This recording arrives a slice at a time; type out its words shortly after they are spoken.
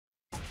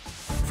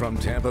from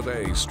Tampa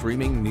Bay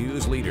streaming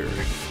news leader.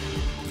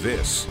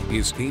 This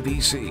is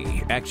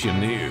ABC Action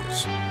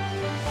News.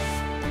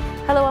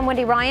 Hello, I'm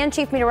Wendy Ryan.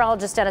 Chief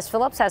Meteorologist Dennis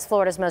Phillips has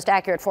Florida's most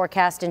accurate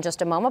forecast in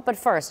just a moment. But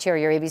first, here are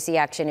your ABC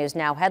Action News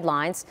Now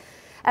headlines.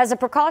 As a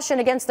precaution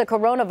against the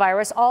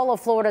coronavirus, all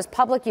of Florida's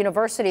public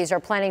universities are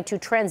planning to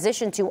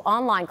transition to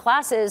online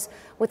classes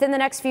within the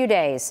next few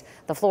days.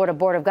 The Florida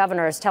Board of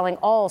Governors telling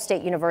all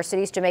state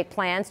universities to make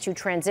plans to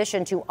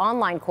transition to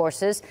online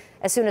courses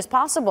as soon as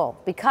possible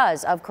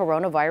because of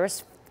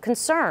coronavirus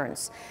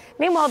concerns.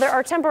 Meanwhile, there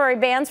are temporary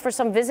bans for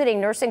some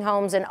visiting nursing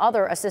homes and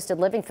other assisted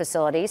living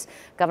facilities.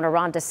 Governor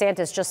Ron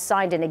DeSantis just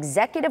signed an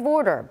executive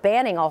order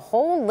banning a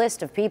whole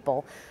list of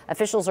people.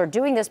 Officials are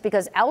doing this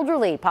because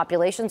elderly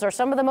populations are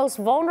some of the most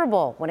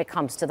vulnerable when it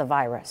comes to the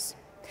virus.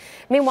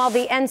 Meanwhile,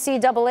 the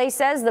NCAA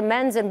says the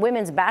men's and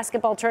women's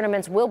basketball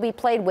tournaments will be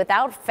played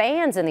without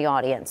fans in the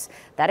audience.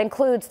 That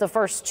includes the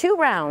first 2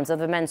 rounds of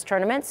the men's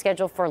tournament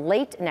scheduled for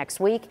late next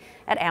week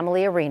at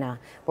Amalie Arena.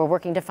 We're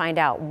working to find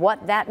out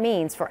what that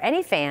means for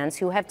any fans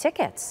who have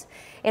tickets.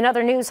 In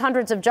other news,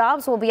 hundreds of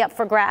jobs will be up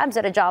for grabs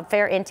at a job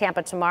fair in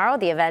Tampa tomorrow.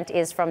 The event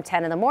is from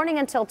 10 in the morning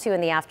until 2 in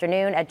the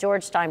afternoon at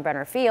George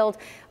Steinbrenner Field.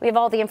 We have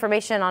all the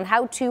information on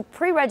how to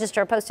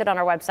pre-register posted on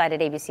our website at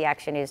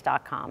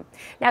abcactionnews.com.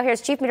 Now here's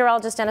Chief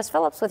Meteorologist Dennis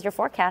Phillips with your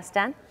forecast.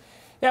 Den?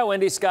 Yeah,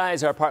 Wendy,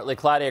 skies are partly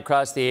cloudy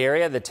across the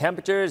area. The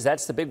temperatures,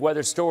 that's the big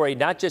weather story,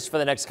 not just for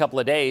the next couple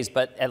of days,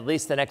 but at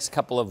least the next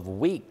couple of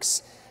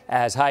weeks.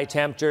 As high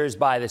temperatures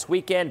by this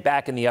weekend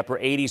back in the upper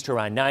 80s to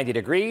around 90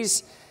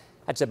 degrees.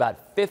 That's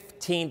about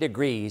 15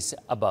 degrees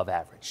above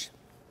average.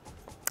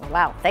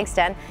 Wow. Thanks,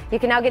 Den. You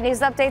can now get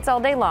news updates all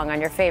day long on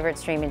your favorite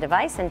streaming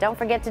device. And don't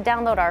forget to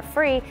download our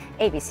free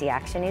ABC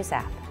Action News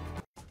app.